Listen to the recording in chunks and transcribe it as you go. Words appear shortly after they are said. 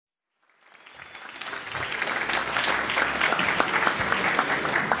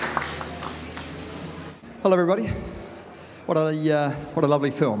Hello, everybody. What a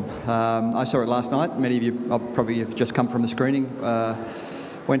lovely film. I saw it last night. Many of you probably have just come from the screening.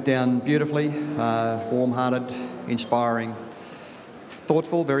 Went down beautifully, warm-hearted, inspiring,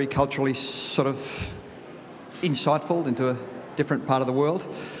 thoughtful, very culturally sort of insightful into a different part of the world.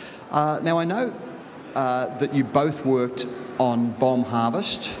 Now, I know that you both worked on Bomb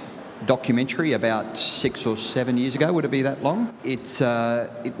Harvest documentary about 6 or 7 years ago. Would it be that long?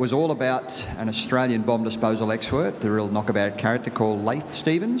 It was all about an Australian bomb disposal expert, the real knockabout character called Laotian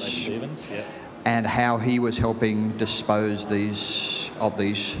Stevens. Laotian Stevens, yeah. And how he was helping dispose of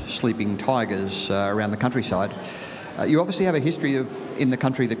these sleeping tigers around the countryside. You obviously have a history in the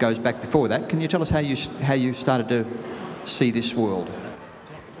country that goes back before that. Can you tell us how you started to see this world?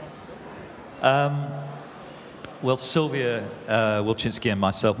 Well, Sylvia Wilczynski and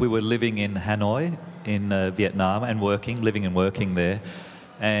myself, we were living in Hanoi in Vietnam and living and working there.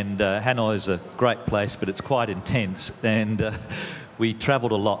 And Hanoi is a great place, but it's quite intense. And we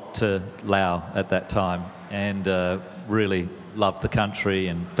travelled a lot to Laos at that time and really loved the country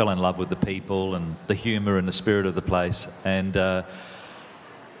and fell in love with the people and the humour and the spirit of the place. And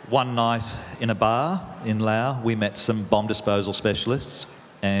one night in a bar in Laos, we met some bomb disposal specialists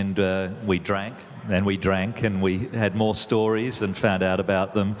and we drank. And we drank and we had more stories and found out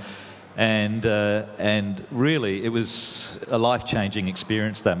about them. And really, it was a life-changing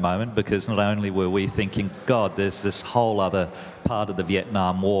experience, that moment, because not only were we thinking, God, there's this whole other part of the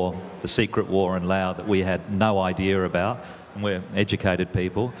Vietnam War, the secret war in Laos that we had no idea about, and we're educated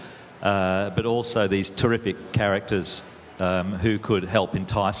people, but also these terrific characters who could help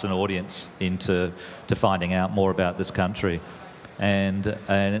entice an audience into finding out more about this country. And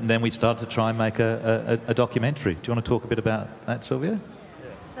then we started to try and make a documentary. Do you want to talk a bit about that, Sylvia?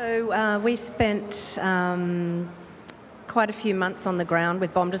 So we spent quite a few months on the ground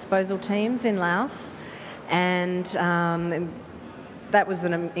with bomb disposal teams in Laos, and that was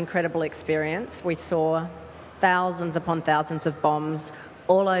an incredible experience. We saw thousands upon thousands of bombs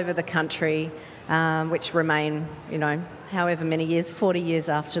all over the country, which remain, however many years, 40 years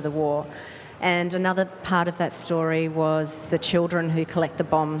after the war. And another part of that story was the children who collect the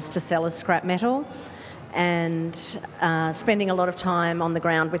bombs to sell as scrap metal, and spending a lot of time on the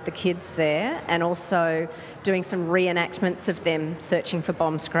ground with the kids there, and also doing some reenactments of them searching for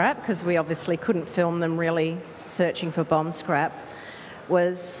bomb scrap, because we obviously couldn't film them really searching for bomb scrap,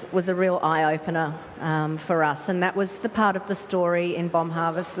 was a real eye-opener for us. And that was the part of the story in Bomb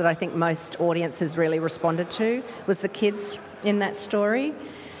Harvest that I think most audiences really responded to, was the kids in that story.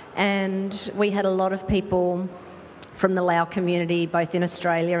 And we had a lot of people from the Lao community, both in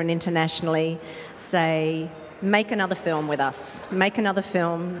Australia and internationally, say, make another film with us. Make another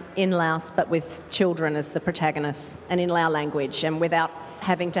film in Laos, but with children as the protagonists, and in Lao language, and without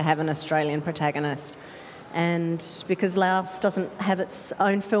having to have an Australian protagonist. And because Laos doesn't have its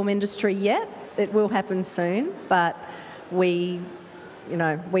own film industry yet, it will happen soon, but we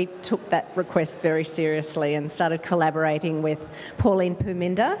took that request very seriously and started collaborating with Pauline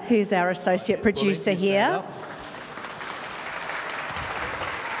Puminda, who's our associate producer here.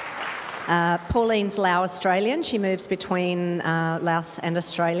 Pauline's Lao Australian. She moves between Laos and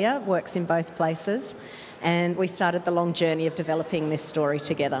Australia, works in both places, and we started the long journey of developing this story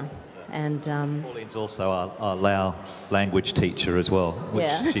together. And Pauline's also our Lao language teacher as well,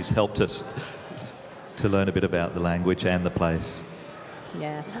 which she's helped us to learn a bit about the language and the place.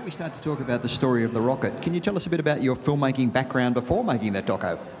 Yeah. Before we start to talk about the story of the rocket, can you tell us a bit about your filmmaking background before making that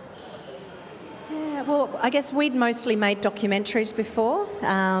doco? Yeah, well, I guess we'd mostly made documentaries before,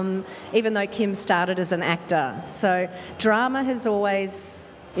 even though Kim started as an actor. So drama has always,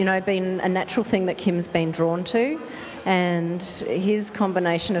 been a natural thing that Kim's been drawn to. And his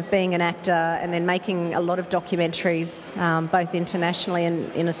combination of being an actor and then making a lot of documentaries, both internationally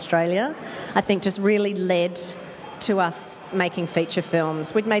and in Australia, I think just really led to us making feature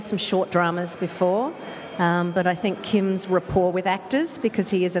films. We'd made some short dramas before, but I think Kim's rapport with actors, because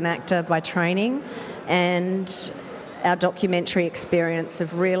he is an actor by training, and our documentary experience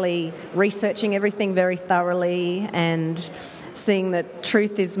of really researching everything very thoroughly and seeing that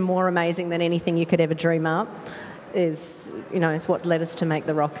truth is more amazing than anything you could ever dream up is what led us to make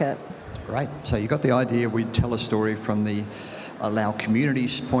the rocket. Great. So you got the idea we'd tell a story from the Lao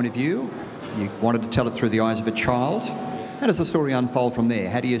community's point of view. You wanted to tell it through the eyes of a child. How does the story unfold from there?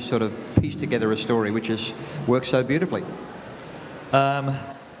 How do you sort of piece together a story which works so beautifully? Well,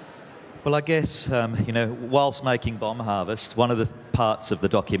 I guess, whilst making Bomb Harvest, one of the parts of the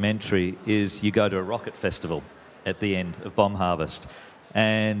documentary is you go to a rocket festival at the end of Bomb Harvest.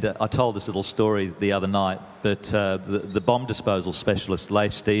 And I told this little story the other night, but the bomb disposal specialist,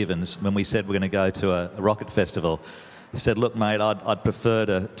 Leif Stevens, when we said we're going to go to a rocket festival, he said, look, mate, I'd prefer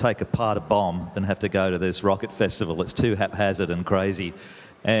to take apart a bomb than have to go to this rocket festival. It's too haphazard and crazy.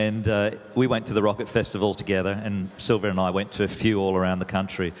 And we went to the rocket festival together, and Sylvia and I went to a few all around the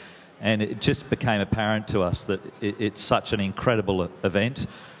country. And it just became apparent to us that it's such an incredible event.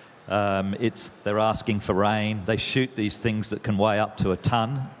 They're asking for rain. They shoot these things that can weigh up to a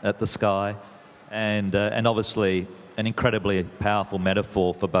tonne at the sky, and obviously an incredibly powerful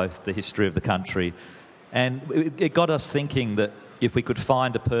metaphor for both the history of the country. And it got us thinking that if we could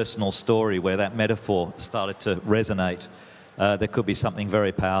find a personal story where that metaphor started to resonate, there could be something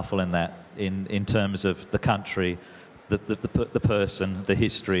very powerful in that, in terms of the country, the person, the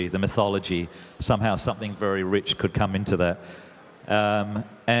history, the mythology. Somehow something very rich could come into that.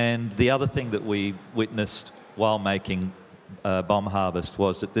 And the other thing that we witnessed while making Bomb Harvest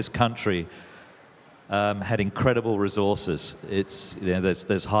was that this country had incredible resources. There's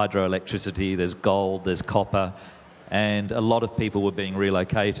hydroelectricity, there's gold, there's copper, and a lot of people were being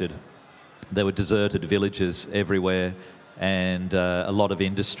relocated. There were deserted villages everywhere, and a lot of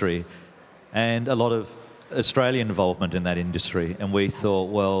industry, and a lot of Australian involvement in that industry. And we thought,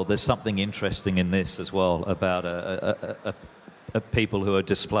 well, there's something interesting in this as well about people who are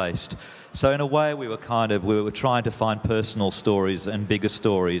displaced. So in a way, we were trying to find personal stories and bigger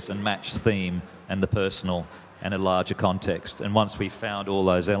stories and match theme and the personal and a larger context. And once we found all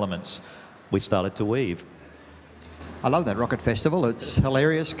those elements, we started to weave. I love that rocket festival. It's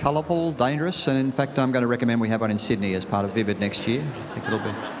hilarious, colourful, dangerous, and in fact, I'm going to recommend we have one in Sydney as part of Vivid next year. I think it'll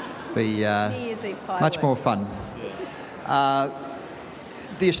be much more fun.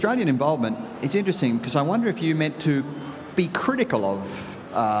 The Australian involvement is interesting because I wonder if you meant to be critical of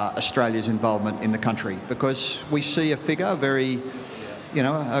Australia's involvement in the country, because we see a figure,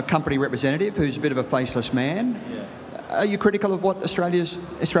 a company representative who's a bit of a faceless man. Yeah. Are you critical of what Australia's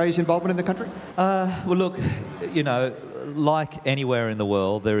involvement in the country? Well, look, like anywhere in the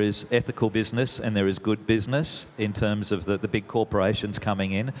world, there is ethical business and there is good business in terms of the big corporations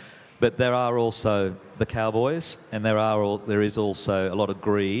coming in. But there are also the cowboys, and there is also a lot of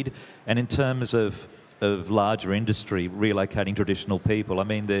greed. And in terms of larger industry relocating traditional people, I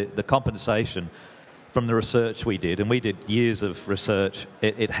mean, the compensation from the research we did, and we did years of research,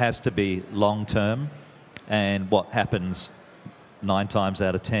 it has to be long-term. And what happens 9 times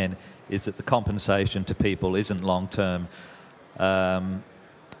out of 10 is that the compensation to people isn't long-term. There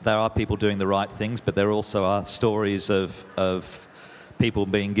are people doing the right things, but there also are stories of people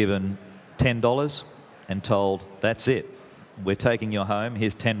being given $10 and told, that's it. We're taking you home.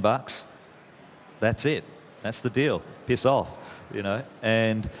 Here's $10. That's it. That's the deal. Piss off,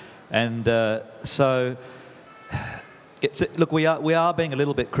 So, look, we are being a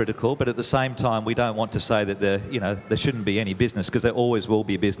little bit critical, but at the same time, we don't want to say that there shouldn't be any business, because there always will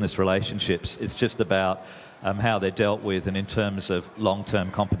be business relationships. It's just about how they're dealt with, and in terms of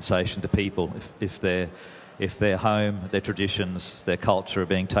long-term compensation to people. If their home, their traditions, their culture are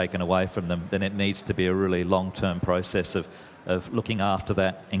being taken away from them, then it needs to be a really long-term process of looking after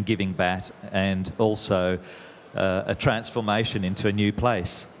that and giving back, and also a transformation into a new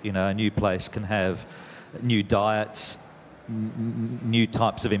place. A new place can have new diets, new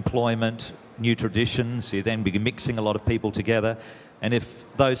types of employment, new traditions. You then be mixing a lot of people together, and if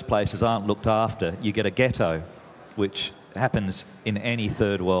those places aren't looked after, you get a ghetto, which happens in any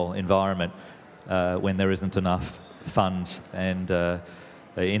third world environment when there isn't enough funds and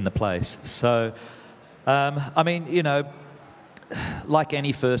in the place. So, like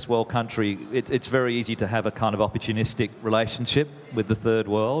any first world country, it's very easy to have a kind of opportunistic relationship with the third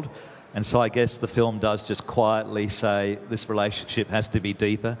world. And so I guess the film does just quietly say this relationship has to be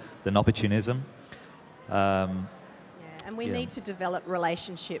deeper than opportunism. And we need to develop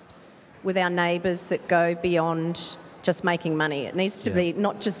relationships with our neighbours that go beyond just making money. It needs to be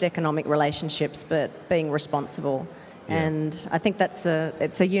not just economic relationships, but being responsible. Yeah. And I think it's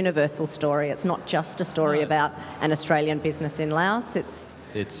a universal story. It's not just a story about an Australian business in Laos. It's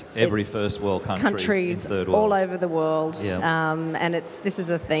every first world countries all over the world. Yeah. And this is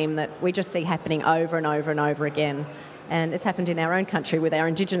a theme that we just see happening over and over and over again. And it's happened in our own country with our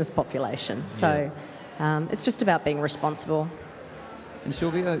Indigenous population. So it's just about being responsible. And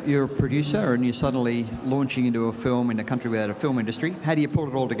Sylvia, you're a producer and you're suddenly launching into a film in a country without a film industry. How do you pull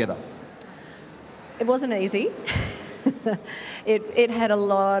it all together? It wasn't easy. It had a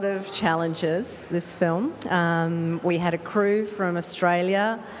lot of challenges, this film. We had a crew from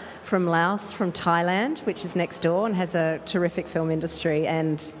Australia, from Laos, from Thailand, which is next door and has a terrific film industry,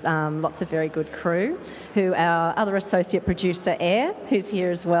 and lots of very good crew, who our other associate producer, Air, who's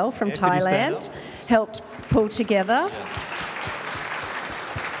here as well, from Thailand, helped pull together.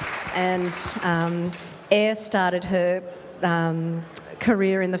 And Air started her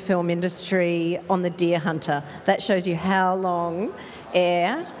career in the film industry on The Deer Hunter. That shows you how long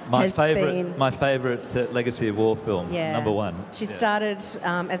Air has been... My favourite Legacy of War film, number one. She started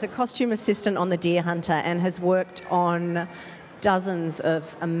as a costume assistant on The Deer Hunter and has worked on dozens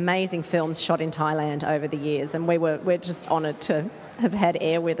of amazing films shot in Thailand over the years, and we're just honoured to have had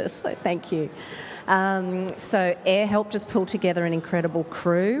Air with us, so thank you. So Air helped us pull together an incredible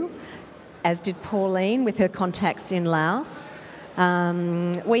crew, as did Pauline with her contacts in Laos.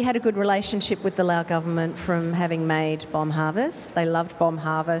 We had a good relationship with the Lao government from having made Bomb Harvest. They loved Bomb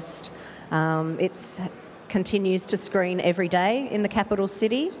Harvest. It continues to screen every day in the capital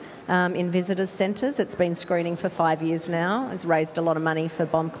city, in visitors' centres. It's been screening for 5 years now. It's raised a lot of money for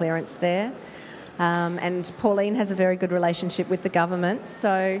bomb clearance there. And Pauline has a very good relationship with the government.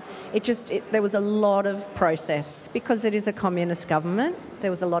 So there was a lot of process. Because it is a communist government, there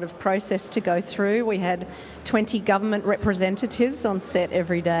was a lot of process to go through. We had 20 government representatives on set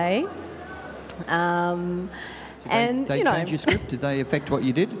every day. Did they change your script? Did they affect what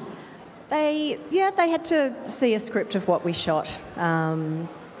you did? They had to see a script of what we shot.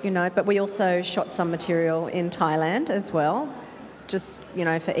 But we also shot some material in Thailand as well, just,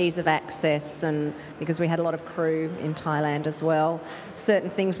 for ease of access, and because we had a lot of crew in Thailand as well. Certain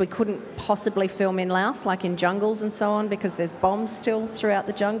things we couldn't possibly film in Laos, like in jungles and so on, because there's bombs still throughout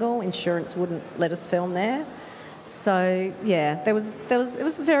the jungle. Insurance wouldn't let us film there. So, it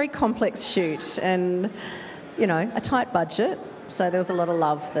was a very complex shoot and, a tight budget. So there was a lot of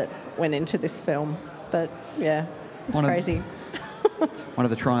love that went into this film. But, it's crazy. One of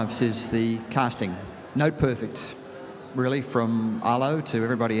the triumphs is the casting. Note perfect. Really, from Arlo to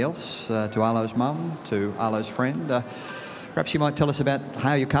everybody else, to Arlo's mum, to Arlo's friend. Perhaps you might tell us about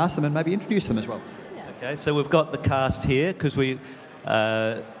how you cast them and maybe introduce them as well. Yeah. Okay, so we've got the cast here because who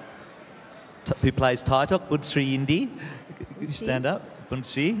plays Taitok, Bunsri Indi. Could you stand up?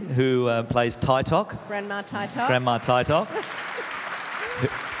 Bunsi, who plays Taitok. Grandma Taitok. Grandma Taitok.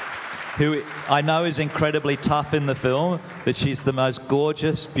 Who I know is incredibly tough in the film, but she's the most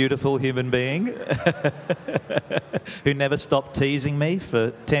gorgeous, beautiful human being who never stopped teasing me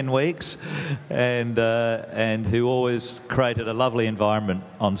for 10 weeks and who always created a lovely environment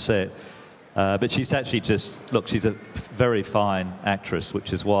on set. But she's actually she's a very fine actress,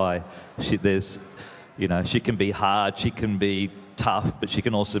 which is why she can be hard, she can be tough, but she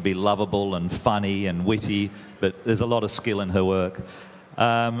can also be lovable and funny and witty, but there's a lot of skill in her work.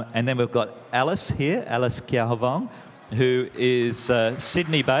 And then we've got Alice here, Alice Kiahovong, who is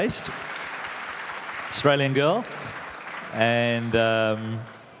Sydney-based, Australian girl, and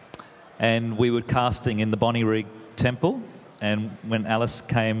we were casting in the Bonnyrigg Temple, and when Alice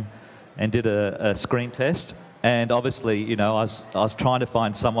came and did a screen test, and obviously, I was trying to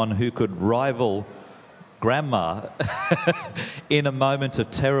find someone who could rival Grandma in a moment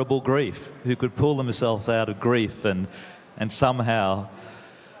of terrible grief, who could pull themselves out of grief and somehow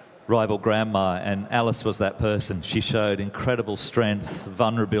rival Grandma, and Alice was that person. She showed incredible strength,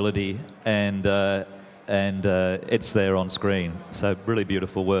 vulnerability, and it's there on screen. So really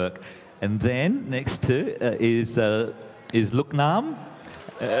beautiful work. And then next to is Luknam.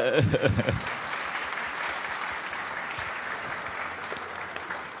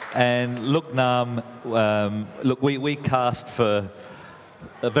 And Luknam, we cast for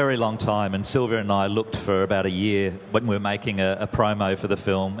a very long time, and Sylvia and I looked for about a year when we were making a promo for the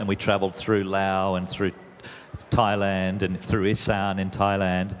film, and we travelled through Laos and through Thailand and through Isan in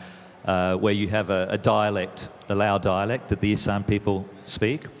Thailand, where you have a dialect, a Lao dialect that the Isan people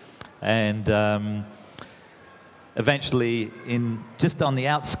speak. And eventually, just on the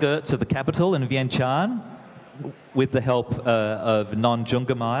outskirts of the capital in Vientiane, with the help of Non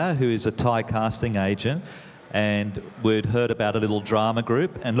Jungamaya, who is a Thai casting agent, and we'd heard about a little drama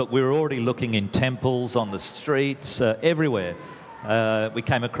group. And look, we were already looking in temples, on the streets, everywhere. We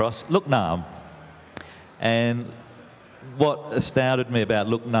came across Luknam. And what astounded me about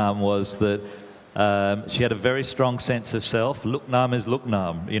Luknam was that she had a very strong sense of self. Luknam is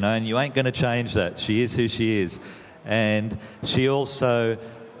Luknam, and you ain't going to change that. She is who she is. And she also,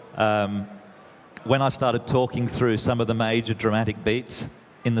 when I started talking through some of the major dramatic beats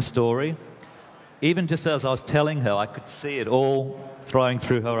in the story, even just as I was telling her, I could see it all flowing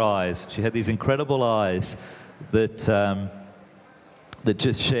through her eyes. She had these incredible eyes that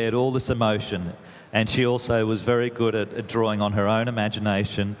just shared all this emotion. And she also was very good at drawing on her own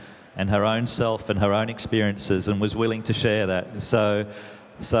imagination and her own self and her own experiences, and was willing to share that. So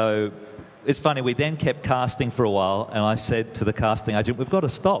it's funny, we then kept casting for a while, and I said to the casting agent, we've got to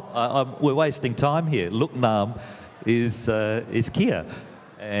stop. We're wasting time here. Look Nam is Kia.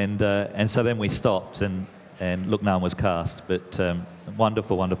 And so then we stopped, and Look Nam was cast. But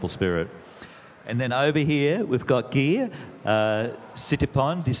wonderful, wonderful spirit. And then over here, we've got Gia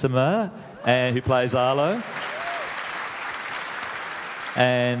Sitipon Disamer, who plays Arlo.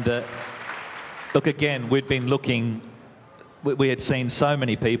 And look, again, we'd been looking, we had seen so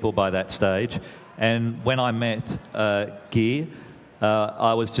many people by that stage. And when I met Gia,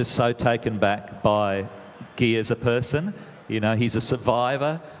 I was just so taken back by Gia as a person. You know, he's a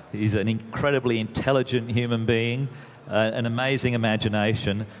survivor. He's an incredibly intelligent human being, an amazing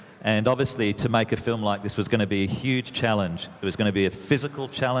imagination. And obviously, to make a film like this was going to be a huge challenge. It was going to be a physical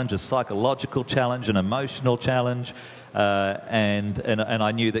challenge, a psychological challenge, an emotional challenge. And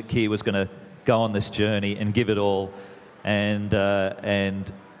I knew that Kia was going to go on this journey and give it all. And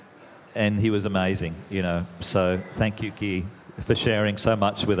he was amazing, you know. So thank you, Kia, for sharing so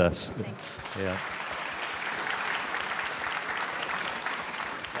much with us. Thank you. Yeah.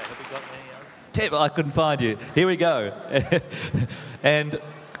 Tep, I couldn't find you. Here we go. And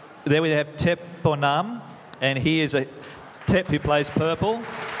there we have Tep Bonam, and he is a Tep who plays purple.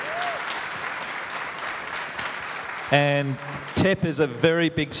 And Tep is a very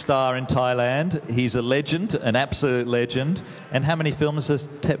big star in Thailand. He's a legend, an absolute legend. And how many films has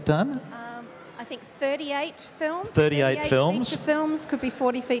Tep done? I think 38 films. 38 films. Feature films, could be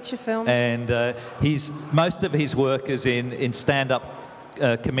 40 feature films. And most of his work is in stand-up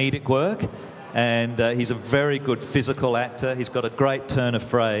comedic work. And he's a very good physical actor. He's got a great turn of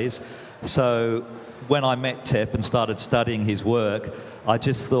phrase. So when I met Tep and started studying his work, I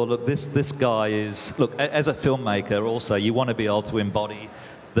just thought, look, this guy is... Look, as a filmmaker also, you want to be able to embody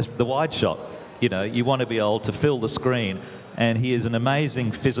the wide shot. You know, you want to be able to fill the screen. And he is an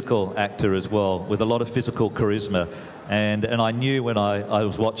amazing physical actor as well, with a lot of physical charisma. And I knew when I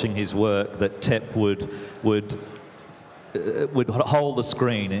was watching his work that Tep would hold the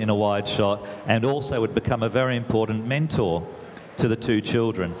screen in a wide shot, and also would become a very important mentor to the two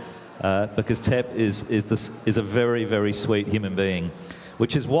children, because Tep is a very, very sweet human being,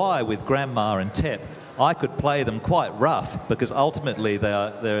 which is why with Grandma and Tep I could play them quite rough, because ultimately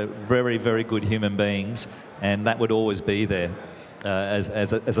they're very, very good human beings, and that would always be there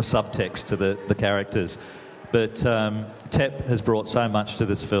as a subtext to the characters. But Tep has brought so much to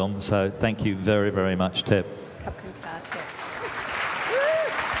this film, so thank you very, very much, Tep.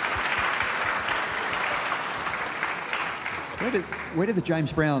 Where did the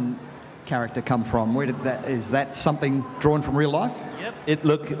James Brown character come from? Is that something drawn from real life? Yep.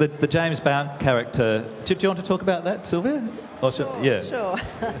 Look, the James Brown character. Do you want to talk about that, Sylvia? Sure.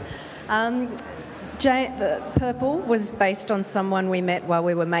 Purple was based on someone we met while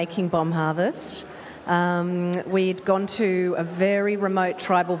we were making Bomb Harvest. We'd gone to a very remote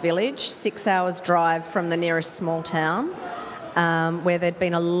tribal village, 6 hours drive from the nearest small town, where there'd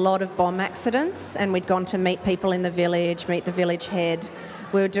been a lot of bomb accidents, and we'd gone to meet people in the village, meet the village head.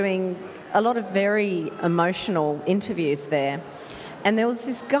 We were doing a lot of very emotional interviews there. And there was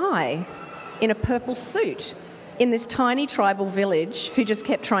this guy in a purple suit in this tiny tribal village who just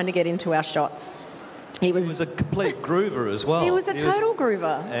kept trying to get into our shots. He was a complete groover as well. He was a total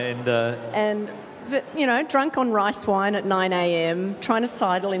groover. And you know, drunk on rice wine at 9 a.m, trying to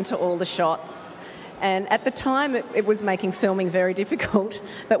sidle into all the shots. And at the time, it was making filming very difficult,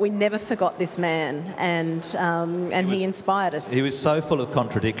 but we never forgot this man, and he inspired us. He was so full of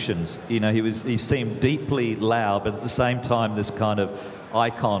contradictions. You know, he seemed deeply Lao, but at the same time, this kind of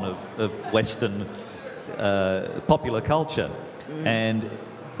icon of Western popular culture. And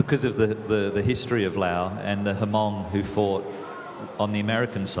because of the history of Lao and the Hmong who fought on the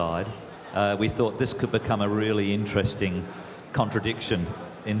American side, we thought this could become a really interesting contradiction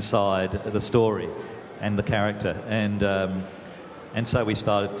inside the story and the character, and so we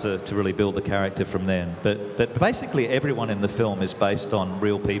started to really build the character from then. But basically everyone in the film is based on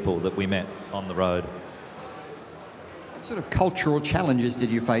real people that we met on the road. What sort of cultural challenges did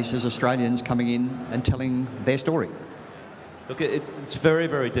you face as Australians coming in and telling their story? Look, it's very,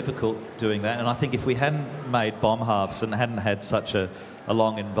 very difficult doing that, and I think if we hadn't made Bomb Harvest and hadn't had such a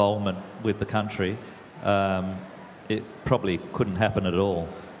long involvement with the country, it probably couldn't happen at all.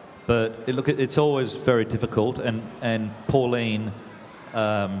 But it's always very difficult, and Pauline,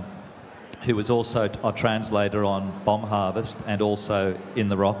 who was also our translator on Bomb Harvest and also in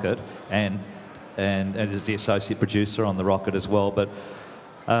The Rocket, and and is the associate producer on the rocket as well. But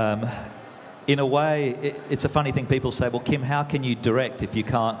in a way, it's a funny thing. People say, well, Kim, how can you direct if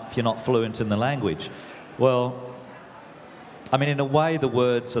you're not fluent in the language? Well, I mean, in a way, the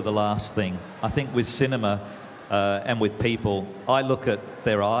words are the last thing. I think with cinema and with people, I look at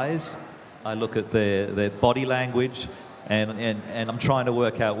their eyes, I look at their body language, and I'm trying to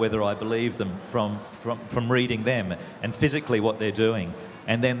work out whether I believe them from reading them and physically what they're doing.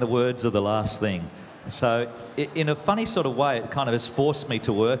 And then the words are the last thing. So in a funny sort of way, it kind of has forced me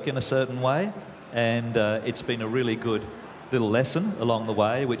to work in a certain way. And it's been a really good little lesson along the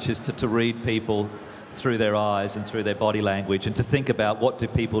way, which is to read people through their eyes and through their body language, and to think about what do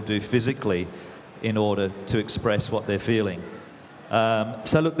people do physically in order to express what they're feeling.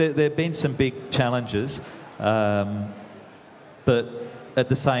 So look, there have been some big challenges. But at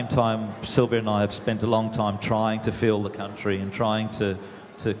the same time, Sylvia and I have spent a long time trying to feel the country and trying to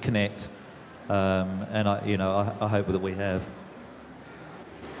connect. And I hope that we have.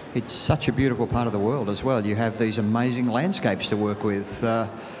 It's such a beautiful part of the world as well. You have these amazing landscapes to work with.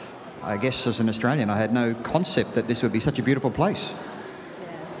 I guess as an Australian, I had no concept that this would be such a beautiful place.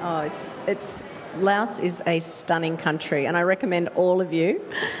 Oh, it's Laos is a stunning country, and I recommend all of you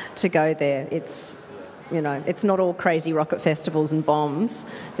to go there. It's not all crazy rocket festivals and bombs.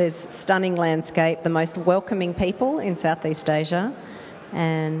 There's stunning landscape, the most welcoming people in Southeast Asia,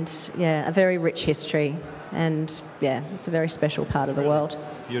 and a very rich history. And it's a very special part of the world.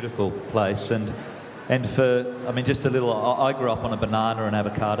 Beautiful place. And for, I mean, just a little, I grew up on a banana and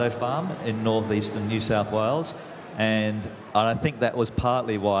avocado farm in northeastern New South Wales, and I think that was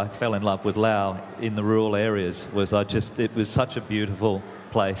partly why I fell in love with Laos in the rural areas. It was such a beautiful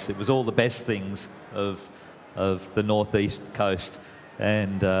place. It was all the best things of the northeast coast,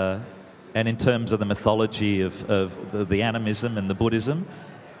 and in terms of the mythology of the animism and the Buddhism,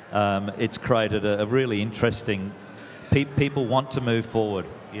 it's created a really interesting. People want to move forward.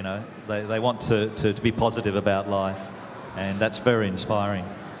 They want to be positive about life, and that's very inspiring.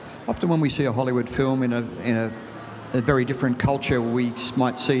 Often when we see a Hollywood film in a very different culture, we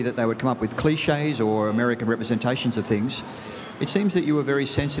might see that they would come up with cliches or American representations of things. It seems that you were very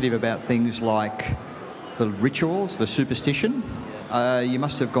sensitive about things like the rituals, the superstition. You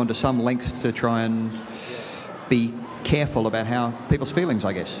must have gone to some lengths to try and be careful about how people's feelings,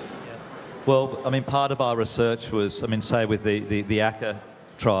 I guess. Well, I mean, part of our research was, say with the Aka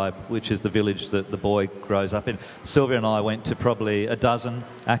tribe, which is the village that the boy grows up in. Sylvia and I went to probably a dozen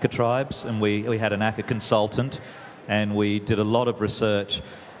Aka tribes, and we had an Aka consultant, and we did a lot of research.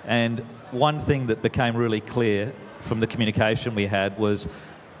 And one thing that became really clear from the communication we had was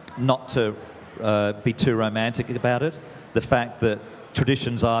not to be too romantic about it. The fact that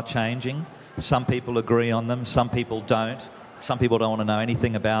traditions are changing. Some people agree on them, some people don't. Some people don't want to know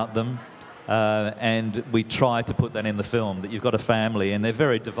anything about them. And we try to put that in the film, that you've got a family and they're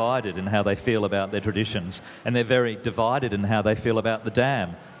very divided in how they feel about their traditions, and they're very divided in how they feel about the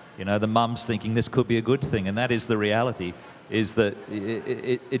dam. The mum's thinking this could be a good thing, and that is the reality, is that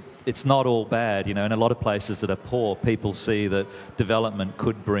it's not all bad. In a lot of places that are poor, people see that development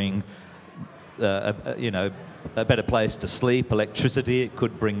could bring a better place to sleep, electricity, it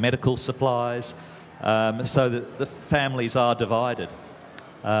could bring medical supplies, so that the families are divided.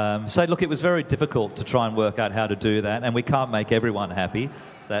 So look, it was very difficult to try and work out how to do that, and we can't make everyone happy.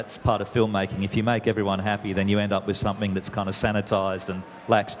 That's part of filmmaking. If you make everyone happy, then you end up with something that's kind of sanitised and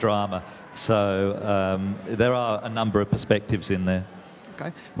lacks drama. So there are a number of perspectives in there.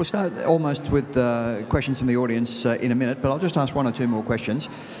 Okay, we'll start almost with questions from the audience in a minute, but I'll just ask one or two more questions.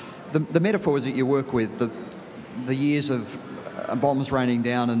 The metaphors that you work with, the years of bombs raining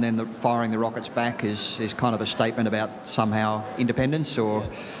down and then firing the rockets back is kind of a statement about somehow independence or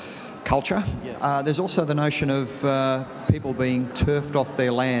culture. Yeah. There's also the notion of people being turfed off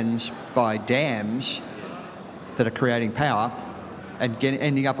their lands by dams that are creating power and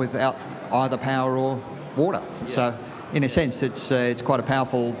ending up without either power or water. Yeah. So, in a sense, it's quite a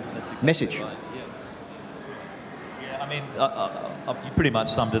powerful message. Right. Yeah, I mean, you pretty much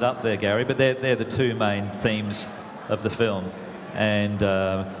summed it up there, Gary, but they're the two main themes of the film. And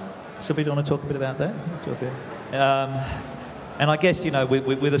Sylvia, do you want to talk a bit about that? And I guess,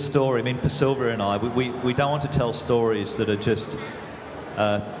 with a story, I mean, for Sylvia and I, we don't want to tell stories that are just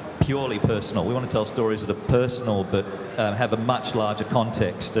purely personal. We want to tell stories that are personal but have a much larger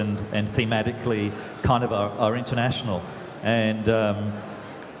context and thematically kind of are international. And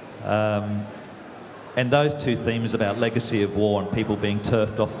those two themes about legacy of war and people being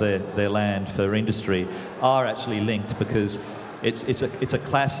turfed off their land for industry are actually linked, because it's a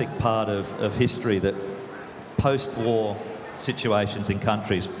classic part of history that post-war situations in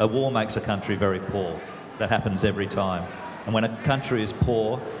countries. A war makes a country very poor. That happens every time. And when a country is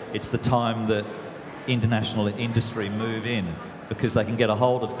poor, it's the time that international industry move in, because they can get a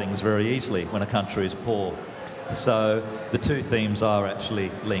hold of things very easily when a country is poor. So the two themes are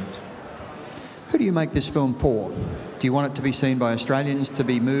actually linked. Who do you make this film for? Do you want it to be seen by Australians to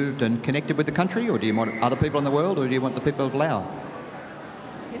be moved and connected with the country, or do you want other people in the world, or do you want the people of Laos?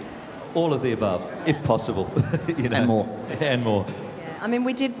 All of the above, if possible. You know. And more. And more. Yeah. I mean,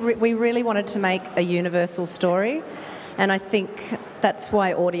 we really wanted to make a universal story, and I think that's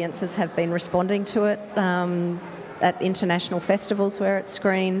why audiences have been responding to it at international festivals where it's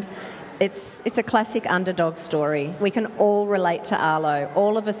screened. It's a classic underdog story. We can all relate to Arlo.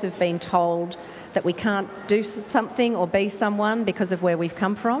 All of us have been told that we can't do something or be someone because of where we've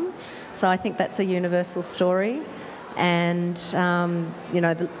come from. So I think that's a universal story. And, you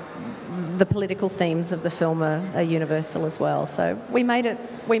know, the political themes of the film are universal as well. So we made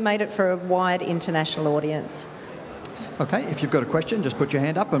it for a wide international audience. Okay, if you've got a question, just put your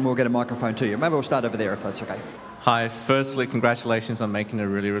hand up and we'll get a microphone to you. Maybe we'll start over there if that's okay. Hi, firstly, congratulations on making a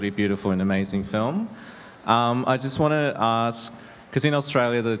really, really beautiful and amazing film. I just want to ask, because in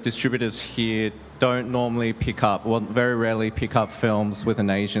Australia, the distributors here don't normally very rarely pick up films with an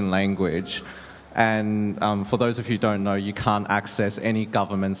Asian language. And for those of you who don't know, you can't access any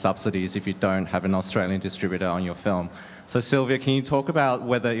government subsidies if you don't have an Australian distributor on your film. So Sylvia, can you talk about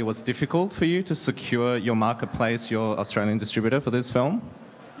whether it was difficult for you to secure your marketplace, your Australian distributor for this film?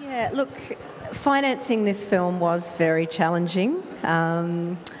 Yeah, look, financing this film was very challenging.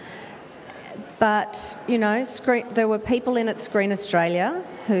 But, you know, there were people in at Screen Australia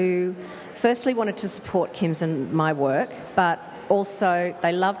who firstly wanted to support Kim's and my work, but also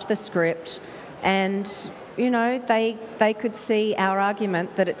they loved the script and, you know, they could see our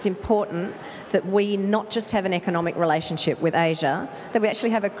argument that it's important that we not just have an economic relationship with Asia, that we actually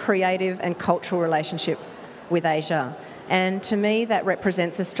have a creative and cultural relationship with Asia. And to me, that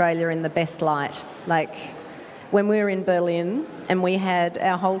represents Australia in the best light. Like, when we were in Berlin and we had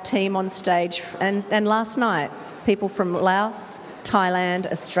our whole team on stage, and last night, people from Laos, Thailand,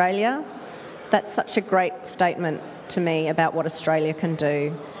 Australia, that's such a great statement to me about what Australia can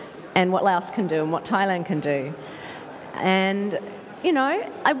do and what Laos can do and what Thailand can do. And, you know,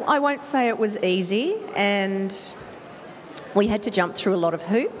 I won't say it was easy, and we had to jump through a lot of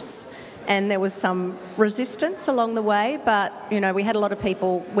hoops. And there was some resistance along the way, but, you know, we had a lot of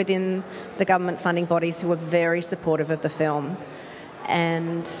people within the government funding bodies who were very supportive of the film.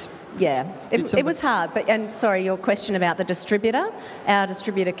 And, yeah, it was hard. And, sorry, your question about the distributor, our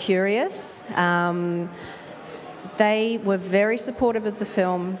distributor Curious, they were very supportive of the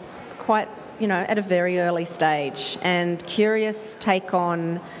film quite, you know, at a very early stage. And Curious take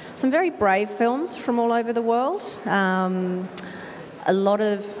on some very brave films from all over the world. A lot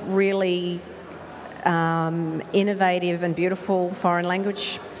of really innovative and beautiful foreign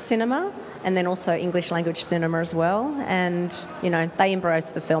language cinema, and then also English language cinema as well. And, you know, they embrace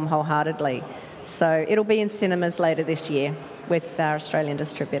the film wholeheartedly. So it'll be in cinemas later this year with our Australian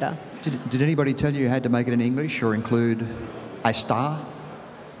distributor. Did anybody tell you had to make it in English or include a star?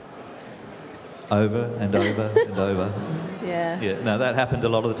 Over and over and over. Yeah. Yeah, no, that happened a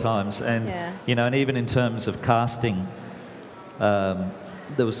lot of the times. And, Yeah. you know, and even in terms of casting,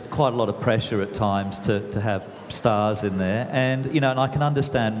 there was quite a lot of pressure at times to have stars in there, and you know, and I can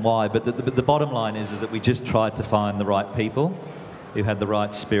understand why. But the bottom line is that we just tried to find the right people who had the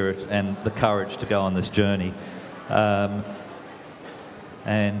right spirit and the courage to go on this journey. You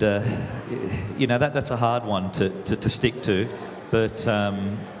know, that's a hard one to stick to, but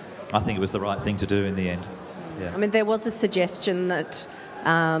I think it was the right thing to do in the end. Yeah. I mean, there was a suggestion that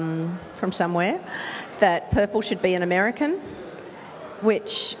from somewhere that purple should be an American,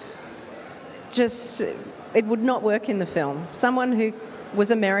 which just, it would not work in the film. Someone who was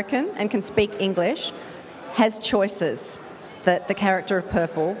American and can speak English has choices that the character of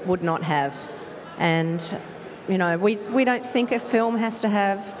Purple would not have. And, you know, we don't think a film has to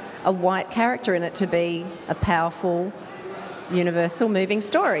have a white character in it to be a powerful, universal, moving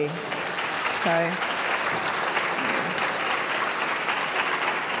story. So...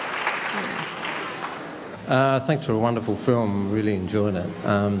 Thanks for a wonderful film, really enjoyed it.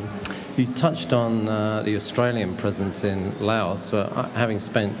 You touched on the Australian presence in Laos. Having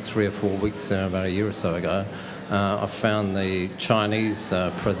spent 3 or 4 weeks there about a year or so ago, I found the Chinese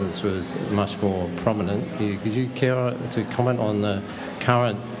presence was much more prominent. Could you care to comment on the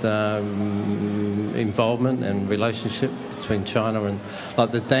current involvement and relationship between China and,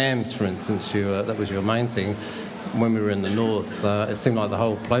 like the dams, for instance, that was your main thing. When we were in the north, it seemed like the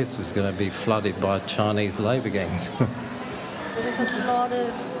whole place was going to be flooded by Chinese labour gangs.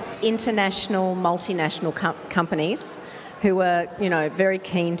 international, multinational companies who were, you know, very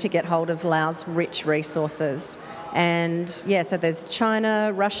keen to get hold of Laos' rich resources. And yeah, so there's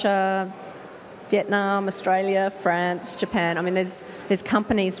China, Russia, Vietnam, Australia, France, Japan. I mean, there's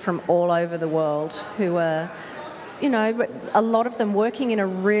companies from all over the world who are, you know, a lot of them working in a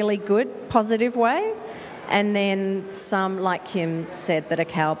really good, positive way. And then some, like Kim said, that are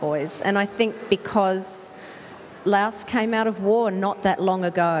cowboys. And I think because Laos came out of war not that long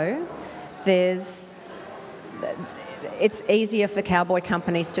ago, it's easier for cowboy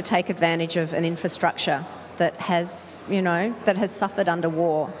companies to take advantage of an infrastructure that has, you know, that has suffered under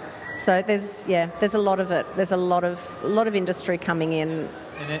war. So there's a lot of it. There's a lot of industry coming in.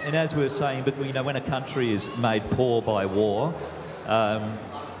 And as we were saying, but you know, when a country is made poor by war,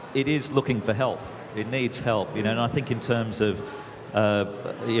 it is looking for help. It needs help, you know. And I think in terms of,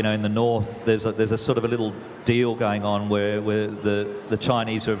 you know, in the north, there's a sort of a little deal going on where the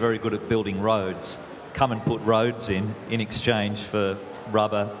Chinese are very good at building roads. Come and put roads in exchange for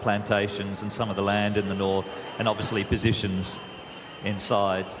rubber plantations and some of the land in the north, and obviously positions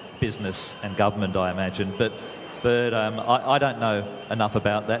inside business and government, I imagine. But I don't know enough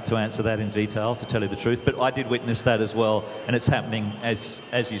about that to answer that in detail, to tell you the truth. But I did witness that as well, and it's happening, as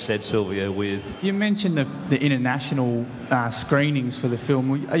you said, Sylvia, with... You mentioned the international screenings for the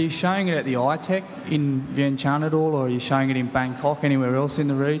film. Are you showing it at the iTech in Vientiane at all, or are you showing it in Bangkok, anywhere else in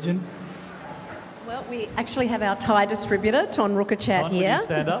the region? Well, we actually have our Thai distributor, Ton Rukachat, here. Will you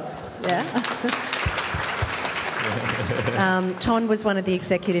stand up? Yeah. Ton was one of the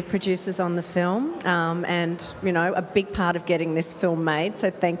executive producers on the film, and, you know, a big part of getting this film made,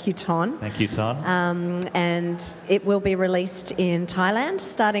 so thank you, Ton. Thank you, Ton. And it will be released in Thailand,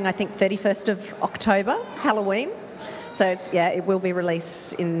 starting, I think, 31st of October, Halloween. So, it will be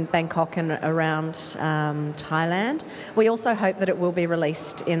released in Bangkok and around Thailand. We also hope that it will be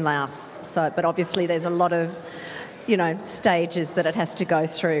released in Laos, but obviously there's a lot of, you know, stages that it has to go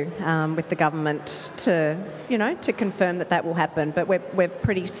through with the government to, you know, to confirm that will happen. But we're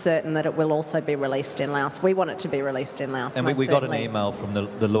pretty certain that it will also be released in Laos. We want it to be released in Laos. And we got an email from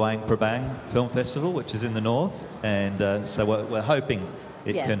the Luang Prabang Film Festival, which is in the north, and so we're hoping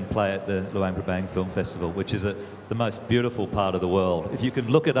it can play at the Luang Prabang Film Festival, which is the most beautiful part of the world. If you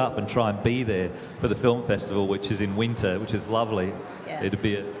can look it up and try and be there for the film festival, which is in winter, which is lovely, it'd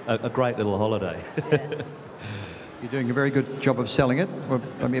be a great little holiday. Yeah. You're doing a very good job of selling it.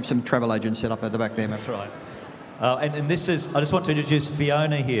 We have some travel agents set up at the back there, mate. That's right. And this is... I just want to introduce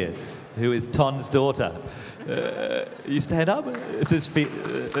Fiona here, who is Ton's daughter. You stand up? This is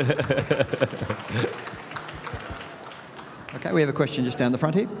Okay, we have a question just down the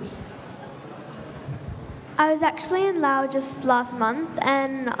front here. I was actually in Laos just last month,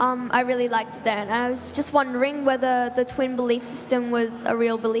 and I really liked it there. And I was just wondering whether the twin belief system was a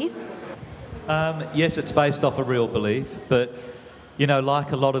real belief. Yes, it's based off a real belief, but, you know,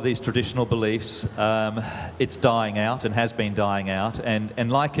 like a lot of these traditional beliefs, it's dying out and has been dying out.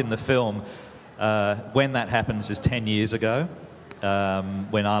 And like in the film, when that happens is 10 years ago,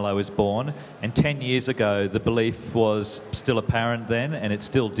 when Arlo was born. And 10 years ago, the belief was still apparent then, and it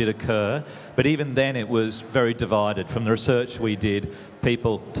still did occur. But even then, it was very divided. From the research we did,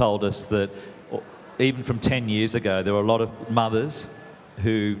 people told us that even from 10 years ago, there were a lot of mothers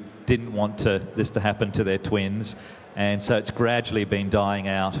who didn't want this to happen to their twins, and so it's gradually been dying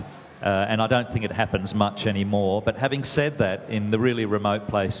out, and I don't think it happens much anymore. But having said that, in the really remote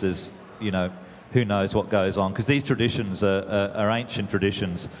places, you know, who knows what goes on, because these traditions are ancient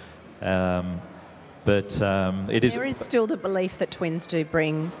traditions, but it is... There is still the belief that twins do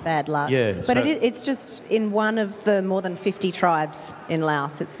bring bad luck. Yeah, but it's just in one of the more than 50 tribes in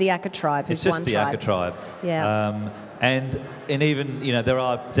Laos. It's the Aka tribe. It's just the Aka tribe. Yeah. And even, you know, there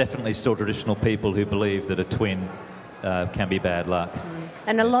are definitely still traditional people who believe that a twin can be bad luck.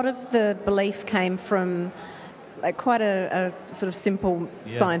 And a lot of the belief came from quite a sort of simple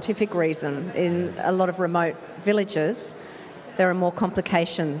scientific reason. In a lot of remote villages, there are more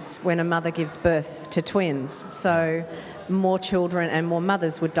complications when a mother gives birth to twins. So more children and more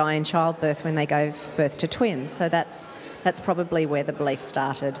mothers would die in childbirth when they gave birth to twins. So that's probably where the belief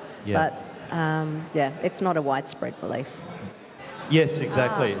started. Yeah. But it's not a widespread belief. Yes,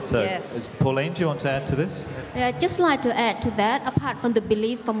 exactly. Yes. Pauline, do you want to add to this? Yeah, I'd just like to add to that, apart from the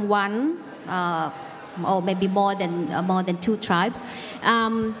belief from one or maybe more than two tribes,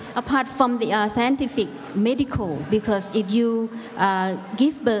 apart from the scientific, medical, because if you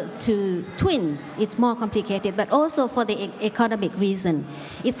give birth to twins, it's more complicated, but also for the economic reason.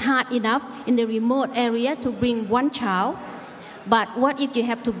 It's hard enough in the remote area to bring one child, but what if you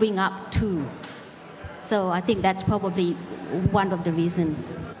have to bring up two? So I think that's probably one of the reasons.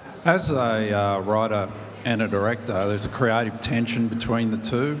 As a writer and a director, there's a creative tension between the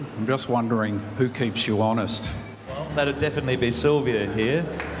two. I'm just wondering who keeps you honest. Well, that'd definitely be Sylvia here.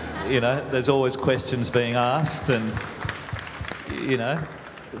 You know, there's always questions being asked, and you know,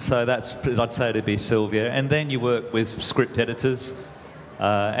 so that's, I'd say, to be Sylvia. And then you work with script editors.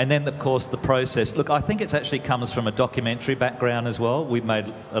 And then, of course, the process. Look, I think it actually comes from a documentary background as well. We've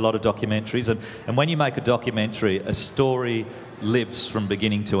made a lot of documentaries. And when you make a documentary, a story lives from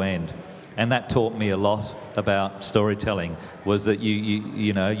beginning to end. And that taught me a lot about storytelling, was that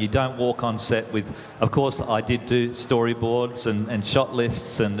you know, you don't walk on set with... Of course, I did do storyboards and shot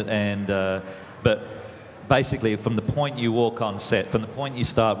lists, but basically from the point you walk on set, from the point you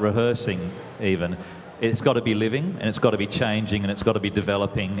start rehearsing even, it's got to be living, and it's got to be changing, and it's got to be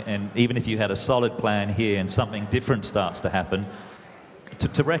developing. And even if you had a solid plan here and something different starts to happen,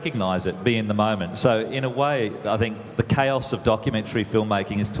 to recognise it, be in the moment. So in a way, I think the chaos of documentary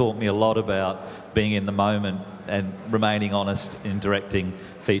filmmaking has taught me a lot about being in the moment and remaining honest in directing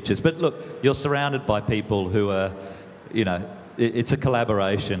features. But look, you're surrounded by people who are, you know, it's a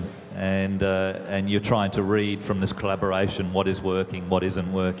collaboration, and you're trying to read from this collaboration what is working, what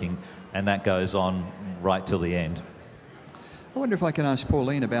isn't working, and that goes on right till the end. I wonder if I can ask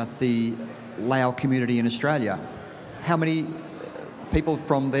Pauline about the Lao community in Australia. How many people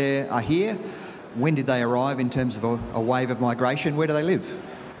from there are here? When did they arrive in terms of a wave of migration? Where do they live?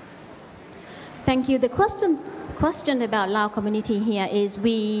 Thank you. The question about Lao community here is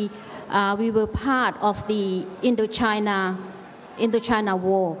we were part of the Indochina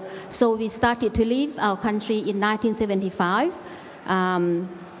War. So we started to leave our country in 1975.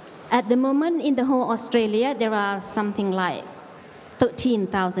 At the moment, in the whole Australia, there are something like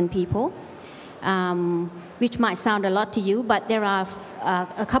 13,000 people, which might sound a lot to you, but there are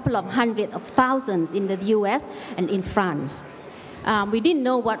a couple of hundred of thousands in the US and in France. We didn't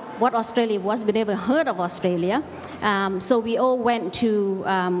know what Australia was. We never heard of Australia. So we all went to,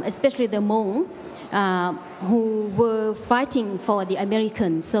 especially the Hmong, who were fighting for the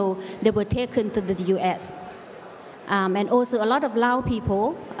Americans. So they were taken to the US. And also a lot of Lao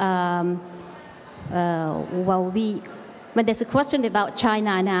people, when there's a question about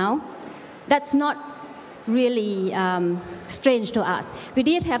China now, that's not really strange to us. We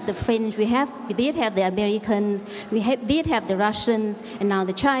did have the French, we did have the Americans, did have the Russians, and now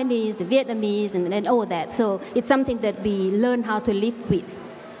the Chinese, the Vietnamese, and all that. So it's something that we learn how to live with.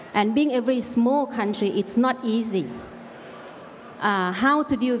 And being a very small country, it's not easy. How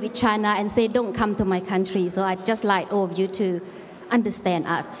to deal with China and say, don't come to my country. So I'd just like all of you to understand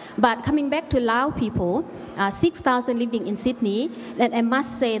us. But coming back to Lao people, 6,000 living in Sydney, and I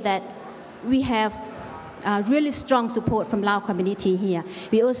must say that we have really strong support from Lao community here.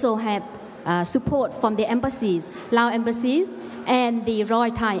 We also have support from the embassies, Lao embassies, and the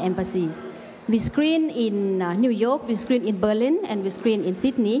Royal Thai embassies. We screened in New York, we screened in Berlin, and we screened in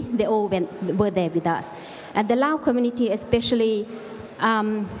Sydney. They all were there with us. And the Lao community, especially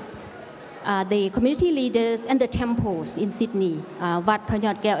the community leaders and the temples in Sydney, Wat Phra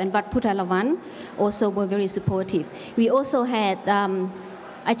Nyot Keo and Wat Puthalawan, also were very supportive. We also had,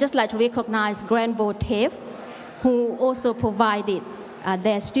 I just like to recognize Grand Votev, who also provided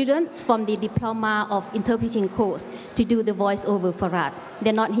their students from the Diploma of Interpreting course to do the voiceover for us.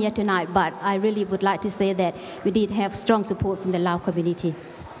 They're not here tonight, but I really would like to say that we did have strong support from the Lao community.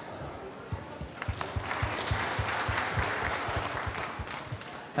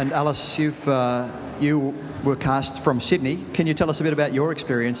 And Alice, you were cast from Sydney. Can you tell us a bit about your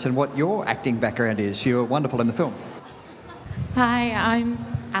experience and what your acting background is? You're wonderful in the film. Hi, I'm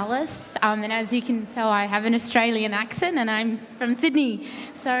Alice, and as you can tell, I have an Australian accent, and I'm from Sydney.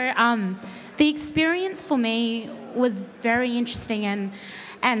 So the experience for me was very interesting,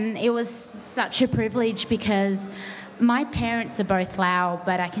 and it was such a privilege because my parents are both Lao,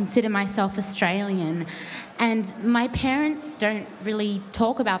 but I consider myself Australian. And my parents don't really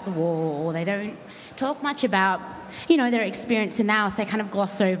talk about the war, or they don't talk much about, you know, their experience in Laos. They kind of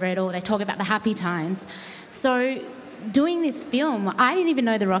gloss over it, or they talk about the happy times. So doing this film, I didn't even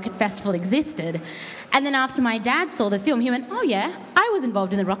know the Rocket Festival existed. And then after my dad saw the film, he went, oh yeah, I was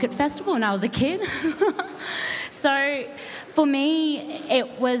involved in the Rocket Festival when I was a kid. So for me,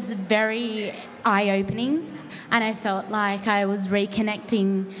 it was very eye-opening, and I felt like I was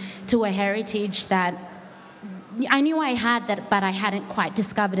reconnecting to a heritage that I knew I had, that, but I hadn't quite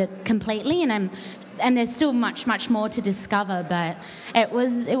discovered it completely, and there's still much, much more to discover, but it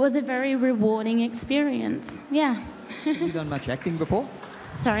was a very rewarding experience. Yeah. Have you done much acting before?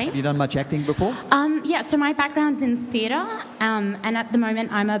 Sorry? Have you done much acting before? Yeah, so my background's in theatre, and at the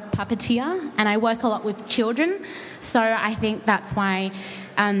moment I'm a puppeteer, and I work a lot with children. So I think that's why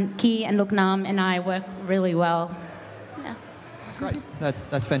Ki and Look Nam and I work really well. Yeah. Great.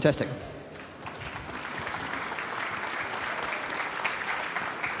 That's fantastic.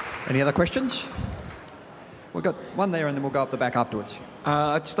 Any other questions? We've got one there and then we'll go up the back afterwards.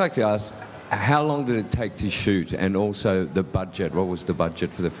 I'd just like to ask, how long did it take to shoot, and also the budget? What was the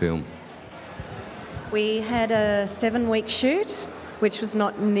budget for the film? We had a 7-week shoot, which was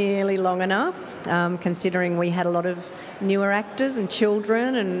not nearly long enough, considering we had a lot of newer actors and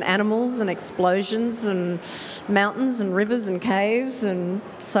children and animals and explosions and mountains and rivers and caves and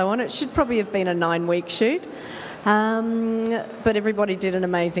so on. It should probably have been a 9-week shoot. But everybody did an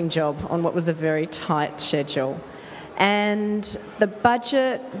amazing job on what was a very tight schedule. And the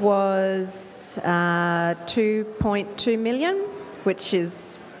budget was 2.2 million, which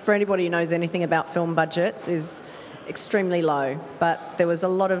is, for anybody who knows anything about film budgets, is extremely low. But there was a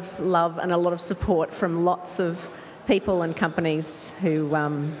lot of love and a lot of support from lots of people and companies who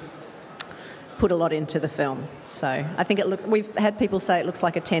put a lot into the film. So I think we've had people say it looks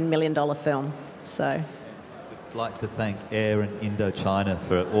like a $10 million film. So I'd like to thank Air and Indochina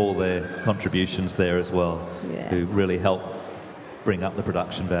for all their contributions there as well, who really helped bring up the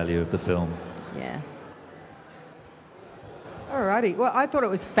production value of the film. Yeah. Alrighty, well, I thought it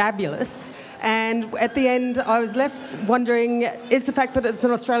was fabulous, and at the end I was left wondering, is the fact that it's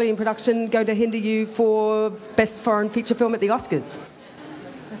an Australian production going to hinder you for Best Foreign Feature Film at the Oscars?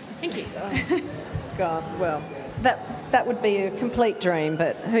 Thank you. God, well, that would be a complete dream,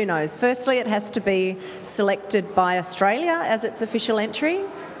 but who knows. Firstly, it has to be selected by Australia as its official entry,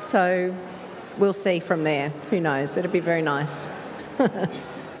 so we'll see from there. Who knows? It'll be very nice.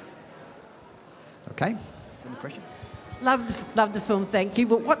 Okay. Any questions? Loved the film, thank you.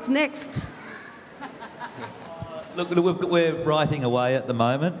 But what's next? Look, we're writing away at the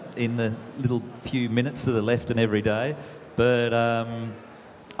moment in the little few minutes that are left in every day. But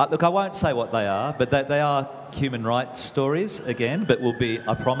look, I won't say what they are, but they are human rights stories again, but will be,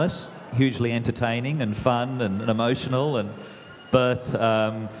 I promise, hugely entertaining and fun and emotional. But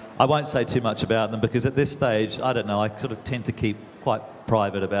I won't say too much about them because at this stage, I don't know, I sort of tend to keep quite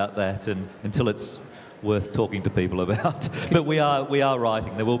private about that until it's worth talking to people about. But we are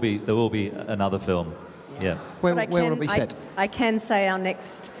writing. There will be another film. Yeah. Where will it be set? I can say our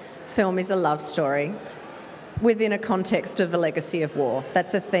next film is a love story within a context of a legacy of war.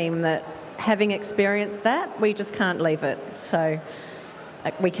 That's a theme that, having experienced that, we just can't leave it. So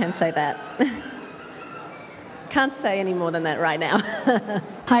we can say that. Can't say any more than that right now.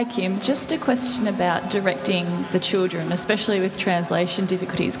 Hi Kim, just a question about directing the children, especially with translation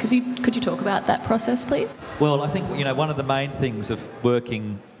difficulties. Could you talk about that process, please? Well, I think one of the main things of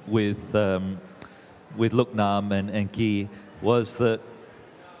working with Look Nam and Ki was that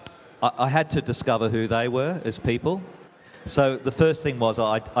I had to discover who they were as people. So the first thing was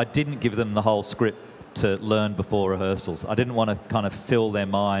I didn't give them the whole script to learn before rehearsals. I didn't want to kind of fill their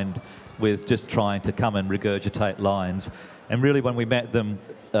mind with just trying to come and regurgitate lines. And really when we met them,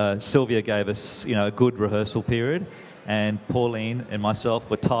 Sylvia gave us a good rehearsal period, and Pauline and myself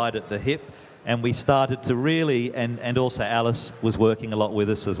were tied at the hip, and we started to really, and also Alice was working a lot with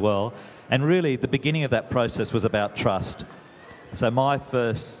us as well, and really the beginning of that process was about trust. So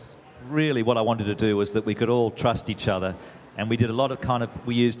really what I wanted to do was that we could all trust each other, and we did a lot of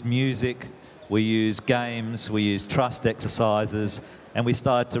we used music, we used games, we used trust exercises, and we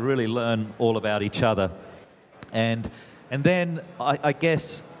started to really learn all about each other. And then I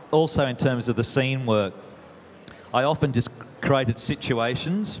guess also in terms of the scene work, I often just created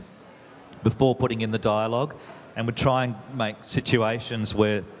situations before putting in the dialogue, and would try and make situations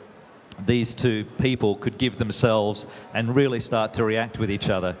where these two people could give themselves and really start to react with each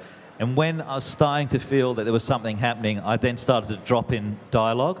other. And when I was starting to feel that there was something happening, I then started to drop in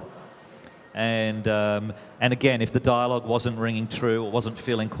dialogue. And again, if the dialogue wasn't ringing true or wasn't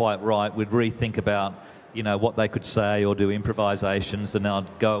feeling quite right, we'd rethink about what they could say or do improvisations, and then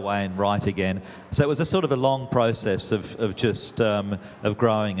I'd go away and write again. So it was a sort of a long process of just of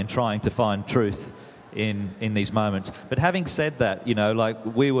growing and trying to find truth in these moments. But having said that,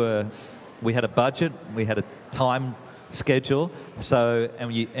 we had a budget, we had a time schedule,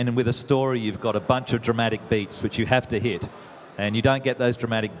 and with a story you've got a bunch of dramatic beats which you have to hit. And you don't get those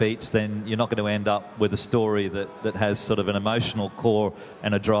dramatic beats, then you're not going to end up with a story that has sort of an emotional core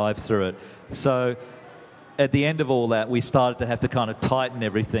and a drive through it. So at the end of all that, we started to have to kind of tighten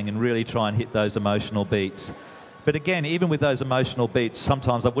everything and really try and hit those emotional beats. But again, even with those emotional beats,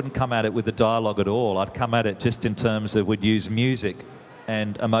 sometimes I wouldn't come at it with the dialogue at all. I'd come at it just in terms of we'd use music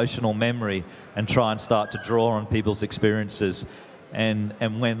and emotional memory and try and start to draw on people's experiences. And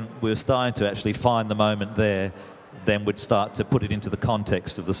when we're starting to actually find the moment there, then we'd start to put it into the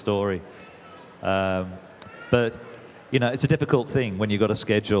context of the story. But, you know, it's a difficult thing when you've got a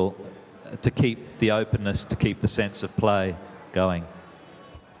schedule to keep the openness, to keep the sense of play going.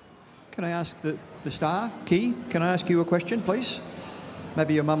 Can I ask the star, Key, can I ask you a question, please?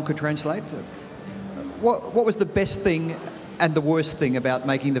 Maybe your mum could translate. What was the best thing and the worst thing about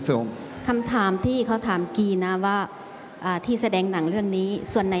making the film? คำถามที่เขาถามกีนะว่าที่แสดงหนังเรื่องนี้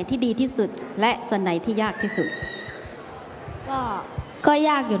ส่วนไหนที่ดีที่สุดและส่วนไหนที่ยากที่สุดก็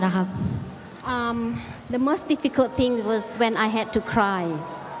ยากอยู่นะครับ The most difficult thing was when I had to cry.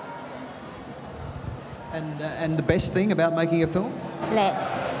 And the best thing about making a film? และ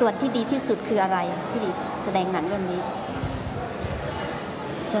ส่วนที่ดีที่สุดคืออะไรที่ดีแสดงหนังเรื่องนี้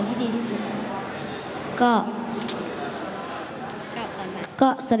ส่วนที่ดีที่สุดก็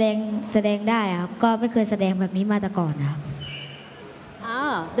แสดงได้ครับก็ไม่เคยแสดงแบบนี้มาแต่ก่อนครับ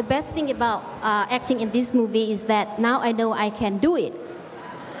The best thing about acting in this movie is that now I know I can do it.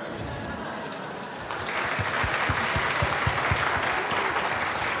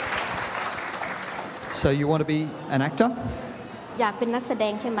 So you want to be an actor? อยากเป็นนักแสด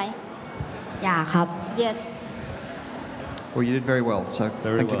งใช่ไหม อยากครับ Yes. Well, you did very well, so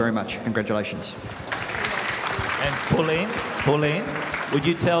thank you very much. Congratulations. And Pauline, would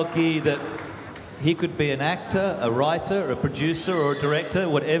you tell Guy that he could be an actor, a writer, a producer or a director,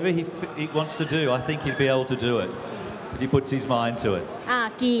 whatever he wants to do, I think he'd be able to do it if he puts his mind to it.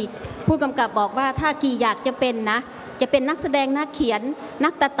 กีผู้กำกับบอกว่าถ้ากีอยากจะเป็นนักแสดงนักเขียนนั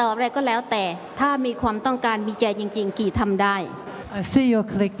กตัดต่ออะไรก็แล้วแต่ถ้ามีความต้องการมีใจจริงๆกีทำได้ I see you're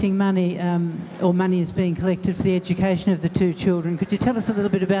collecting money, or money is being collected for the education of the two children. Could you tell us a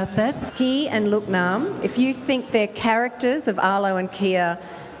little bit about that? Guy and Luknam, if you think their characters of Arlo and Kia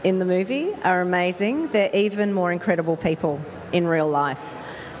in the movie are amazing, they're even more incredible people in real life.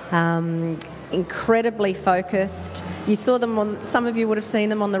 Incredibly focused. You saw them some of you would have seen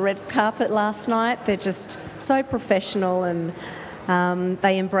them on the red carpet last night. They're just so professional and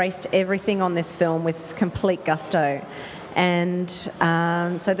they embraced everything on this film with complete gusto. And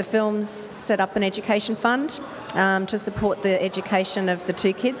so the film's set up an education fund to support the education of the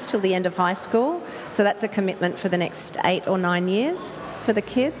two kids till the end of high school. So that's a commitment for the next 8 or 9 years for the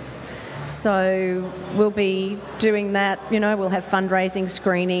kids. So we'll be doing that, we'll have fundraising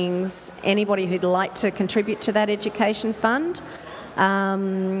screenings. Anybody who'd like to contribute to that education fund,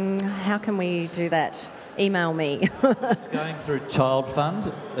 how can we do that? Email me. It's going through Child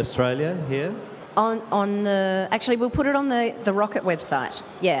Fund Australia here. Actually, we'll put it on the Rocket website.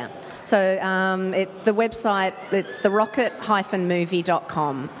 Yeah. So the website, it's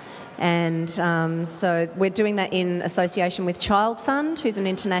therocket-movie.com. And so we're doing that in association with Child Fund, who's an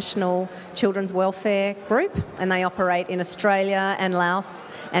international children's welfare group, and they operate in Australia and Laos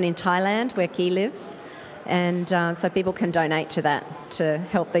and in Thailand, where Key lives. And so people can donate to that to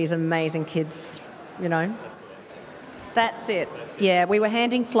help these amazing kids, That's it. Yeah, we were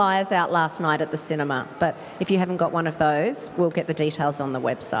handing flyers out last night at the cinema, but if you haven't got one of those, we'll get the details on the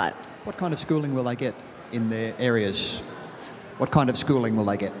website. What kind of schooling will they get in their areas? What kind of schooling will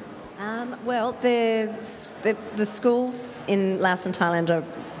they get? Well, the schools in Laos and Thailand are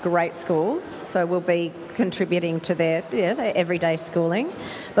great schools, so we'll be contributing to their everyday schooling.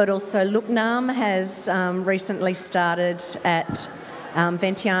 But also Luknam has recently started at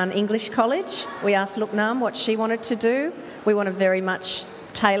Vientiane English College. We asked Luknam what she wanted to do. We want to very much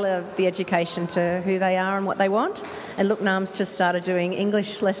tailor the education to who they are and what they want. And Luknam's just started doing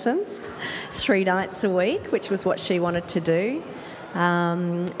English lessons 3 nights a week, which was what she wanted to do.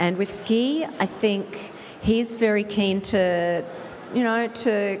 And with Guy, I think he's very keen to,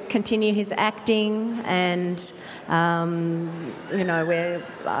 to continue his acting, and, we're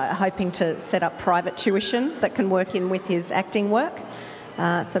hoping to set up private tuition that can work in with his acting work.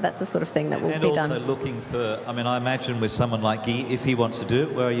 So that's the sort of thing that will be done. And also looking for, I imagine with someone like Guy, if he wants to do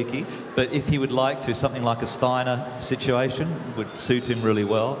it, where are you, Guy? But if he would like to, something like a Steiner situation would suit him really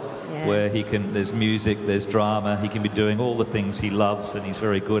well, where there's music, there's drama, he can be doing all the things he loves and he's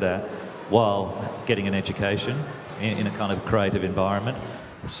very good at while getting an education in a kind of creative environment.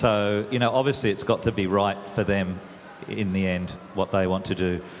 So, obviously it's got to be right for them in the end, what they want to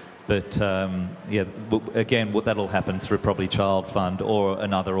do. But, again, that'll happen through probably Child Fund or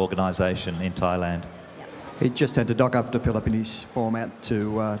another organisation in Thailand. He just had to dock up to Philip in his format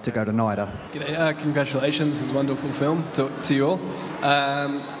to go to NIDA. G'day, congratulations, it's a wonderful film to you all.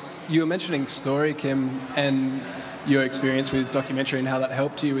 You were mentioning story, Kim, and your experience with documentary and how that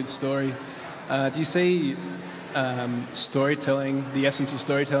helped you with story. Do you see storytelling, the essence of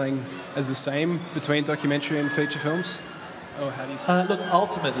storytelling, as the same between documentary and feature films? Or how do you say Look,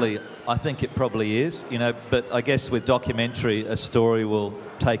 ultimately, I think it probably is, but I guess with documentary, a story will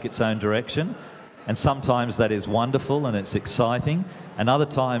take its own direction, and sometimes that is wonderful and it's exciting, and other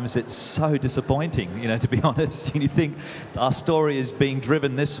times it's so disappointing, to be honest. You think our story is being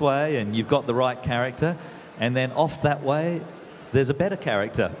driven this way and you've got the right character, and then off that way, there's a better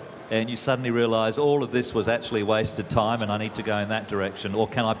character. And you suddenly realise all of this was actually wasted time and I need to go in that direction, or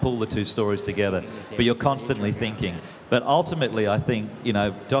can I pull the two stories together? But you're constantly thinking. But ultimately, I think,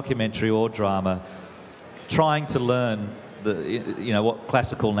 documentary or drama, trying to learn what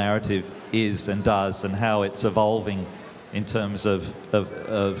classical narrative is and does and how it's evolving in terms of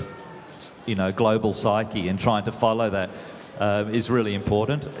global psyche, and trying to follow that is really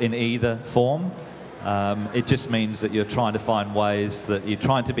important in either form. It just means that you're trying to find ways that you're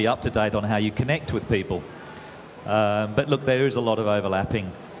trying to be up to date on how you connect with people. But look, there is a lot of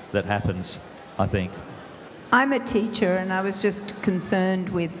overlapping that happens, I think. I'm a teacher, and I was just concerned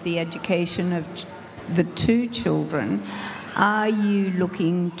with the education of the two children. Are you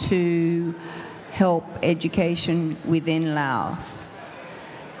looking to help education within Laos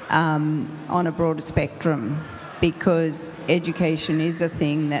on a broader spectrum? Because education is a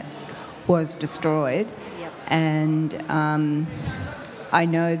thing that was destroyed. Yep. And I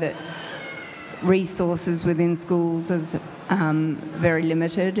know that resources within schools is very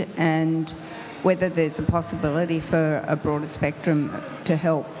limited, and whether there's a possibility for a broader spectrum to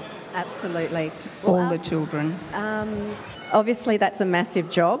help absolutely all the children. Obviously that's a massive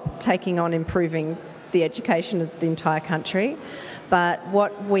job, taking on improving the education of the entire country. But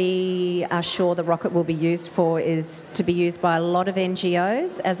what we are sure the rocket will be used for is to be used by a lot of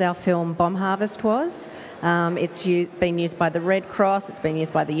NGOs, as our film Bomb Harvest was. It's been used by the Red Cross, it's been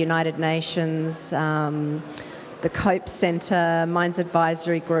used by the United Nations, the Cope Centre, Mines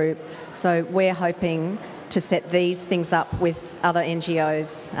Advisory Group. So we're hoping to set these things up with other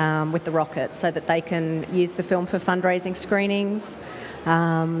NGOs with the rocket, so that they can use the film for fundraising screenings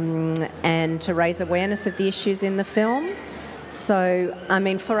and to raise awareness of the issues in the film. So, I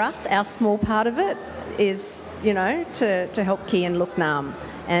mean, for us, our small part of it is, to help Ki and Luk Nam.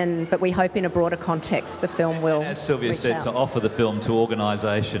 But we hope in a broader context the film will, as Sylvia said, out. to offer the film to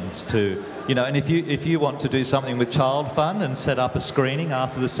organisations to, and if you want to do something with Child Fund and set up a screening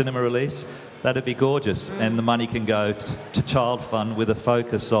after the cinema release, that'd be gorgeous. And the money can go to Child Fund with a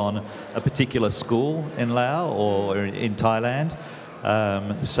focus on a particular school in Laos or in Thailand.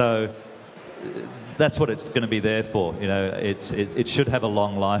 So that's what it's going to be there for. It should have a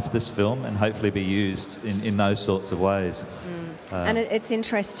long life, this film, and hopefully be used in those sorts of ways. And it's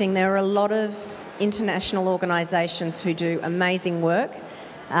interesting, there are a lot of international organisations who do amazing work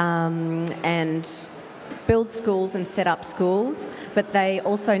and build schools and set up schools, but they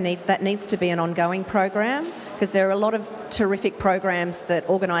also needs to be an ongoing program, because there are a lot of terrific programs that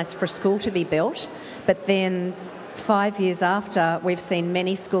organise for a school to be built, but then 5 years after, we've seen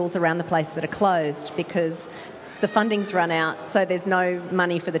many schools around the place that are closed because the funding's run out, so there's no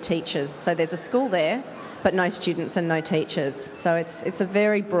money for the teachers. So there's a school there, but no students and no teachers. So it's a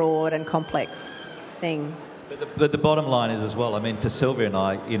very broad and complex thing. But the bottom line is as well, I mean, for Sylvia and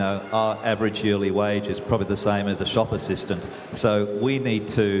I, our average yearly wage is probably the same as a shop assistant. So we need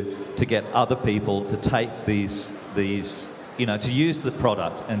to get other people to take these to use the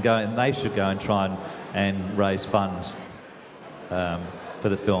product and go, and they should go and try and raise funds for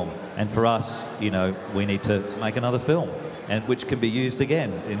the film. And for us, we need to make another film, and which can be used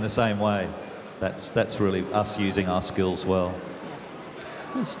again in the same way. That's really us using our skills well.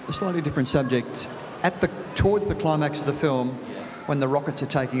 It's a slightly different subject. Towards the climax of the film, when the rockets are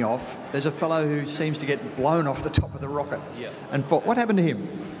taking off, there's a fellow who seems to get blown off the top of the rocket. Yeah. And what happened to him?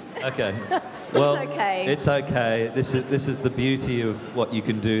 Okay. Well, it's okay. It's okay. This is the beauty of what you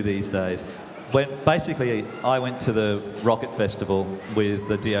can do these days. Basically, I went to the Rocket Festival with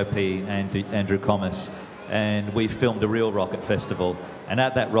the DOP and Andrew Commerce, and we filmed a real rocket festival. And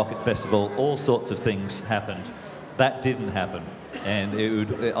at that rocket festival, all sorts of things happened. That didn't happen. And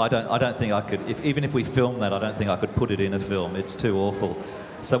I don't think I could, even if we filmed that, I don't think I could put it in a film. It's too awful.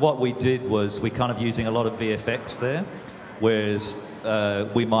 So what we did was we kind of using a lot of VFX there, whereas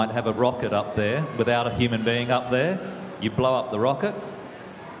we might have a rocket up there without a human being up there. You blow up the rocket,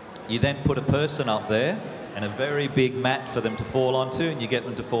 you then put a person up there and a very big mat for them to fall onto, and you get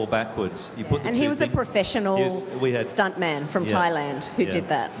them to fall backwards. You put and he was a professional stuntman from Thailand who did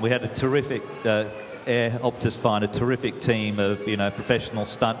that. We had a terrific... Air Optus find a terrific team of professional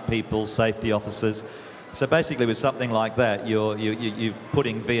stunt people, safety officers, So basically with something like that, you're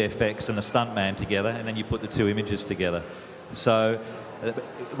putting VFX and a stuntman together, and then you put the two images together. So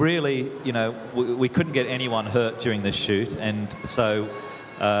really, you know, we couldn't get anyone hurt during this shoot, and so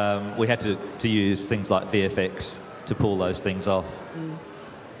we had to use things like VFX to pull those things off.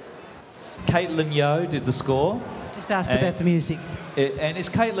 Caitlin Yeoh did the score. Just asked about the music. And is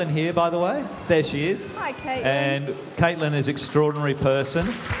Caitlin here, by the way? There she is. Hi, Caitlin. And Caitlin is an extraordinary person,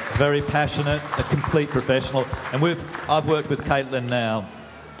 very passionate, a complete professional. And I've worked with Caitlin now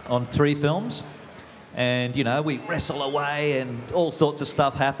on 3 films. And, you know, we wrestle away and all sorts of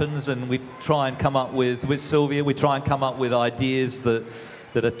stuff happens, and we try and come up with Sylvia, we try and come up with ideas that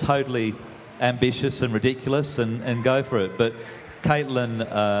are totally ambitious and ridiculous and go for it. But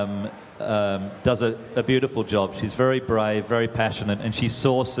Caitlin does a beautiful job. She's very brave, very passionate, and she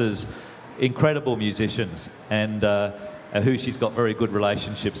sources incredible musicians and who she's got very good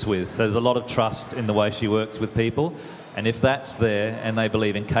relationships with. So there's a lot of trust in the way she works with people. And if that's there and they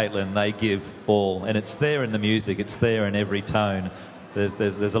believe in Caitlin, they give all. And it's there in the music, it's there in every tone.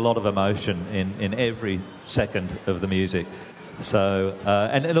 There's a lot of emotion in every second of the music. So,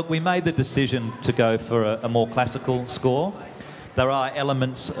 and look, we made the decision to go for a more classical score. There are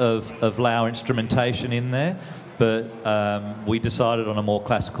elements of Lao instrumentation in there, but we decided on a more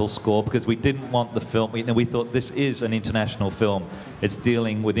classical score because we didn't want the film. We thought this is an international film. It's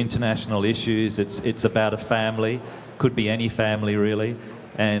dealing with international issues. It's about a family. Could be any family really,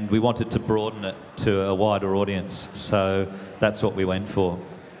 and we wanted to broaden it to a wider audience, so that's what we went for.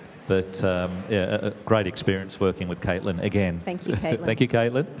 But yeah, a great experience working with Caitlin again. Thank you, Caitlin. Thank you,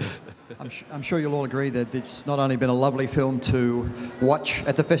 Caitlin. I'm sure you'll all agree that it's not only been a lovely film to watch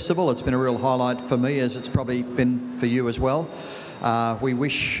at the festival, it's been a real highlight for me, as it's probably been for you as well. We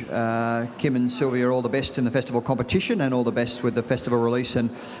wish Kim and Sylvia all the best in the festival competition and all the best with the festival release, and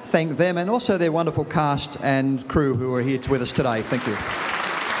thank them and also their wonderful cast and crew who are here with us today. Thank you.